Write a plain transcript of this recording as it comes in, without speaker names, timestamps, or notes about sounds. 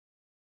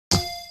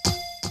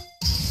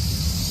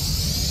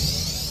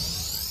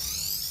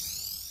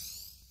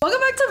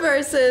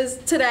versus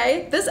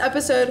today, this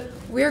episode,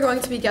 we are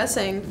going to be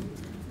guessing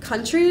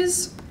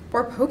countries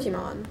or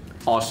Pokemon.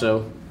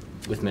 Also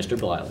with Mr.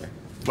 Blyler.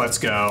 Let's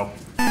go.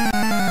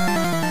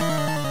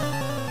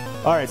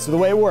 All right, so the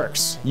way it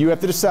works, you have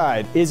to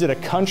decide, is it a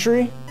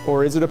country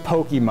or is it a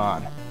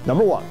Pokemon?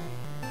 Number one.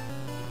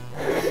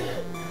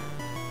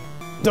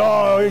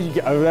 Oh,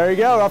 there you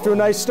go, off to a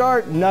nice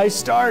start. Nice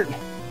start.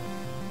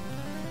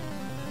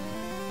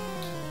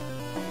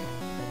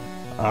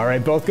 All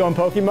right, both going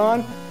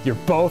Pokemon. You're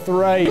both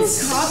right.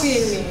 Who's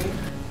copying me?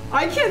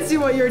 I can't see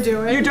what you're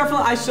doing. You're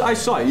definitely, I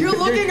saw you. You're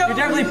looking over, you're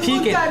definitely you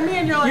peeking. Looked at me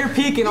and you're like, you're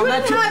peeking on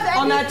that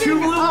two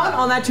blue one.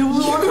 I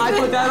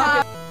put that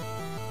up.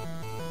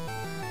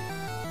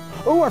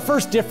 Oh, our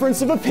first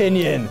difference of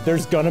opinion.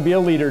 There's gonna be a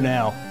leader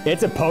now.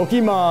 It's a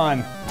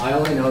Pokemon. I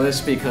only know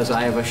this because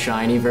I have a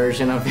shiny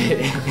version of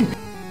it.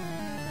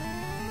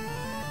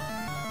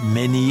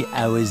 Many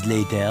hours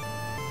later.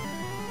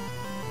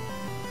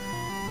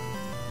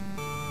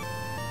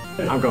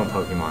 I'm going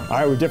Pokemon. All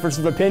right, with difference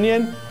of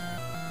opinion,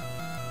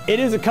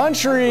 it is a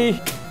country.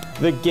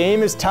 The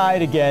game is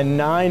tied again,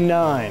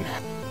 9-9.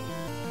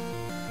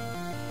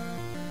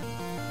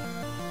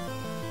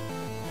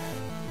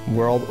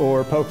 World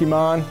or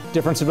Pokemon,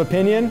 difference of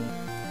opinion.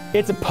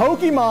 It's a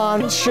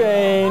Pokemon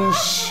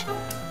change.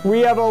 We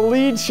have a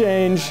lead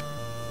change.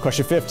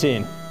 Question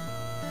 15.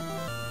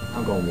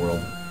 I'm going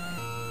World.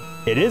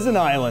 It is an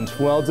island,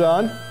 well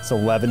done. It's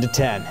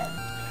 11-10.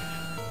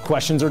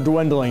 Questions are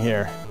dwindling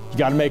here. You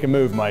gotta make a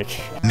move,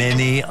 Mike.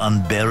 Many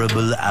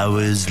unbearable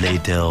hours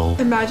later.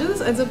 Imagine this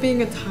ends up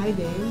being a tie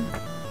game.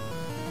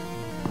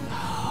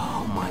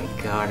 Oh my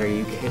God, are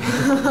you kidding?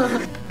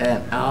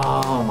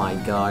 Oh my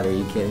God, are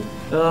you kidding?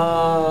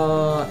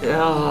 Oh.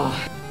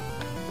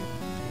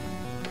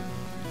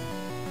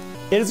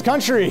 It is a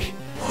country.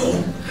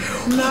 Oh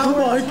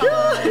my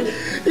God.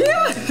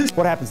 Yes.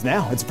 What happens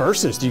now? It's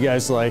versus. Do you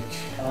guys like,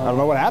 I don't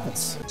know what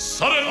happens.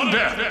 Sudden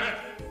death.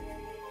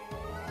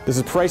 This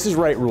is Price is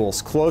Right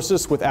rules,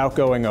 closest without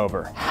going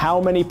over.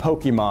 How many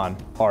Pokemon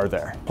are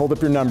there? Hold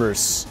up your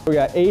numbers. We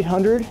got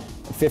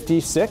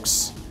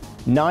 856,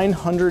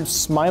 900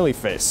 smiley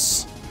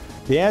face.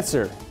 The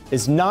answer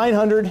is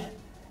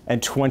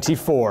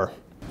 924.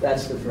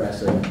 That's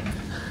depressing.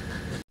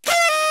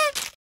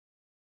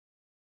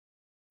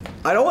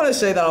 I don't want to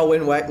say that I'll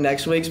win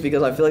next week's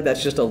because I feel like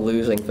that's just a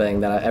losing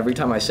thing. That every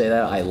time I say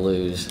that, I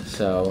lose.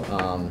 So,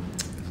 I'm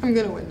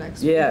gonna win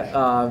next week.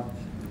 Yeah.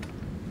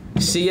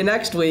 See you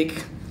next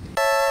week.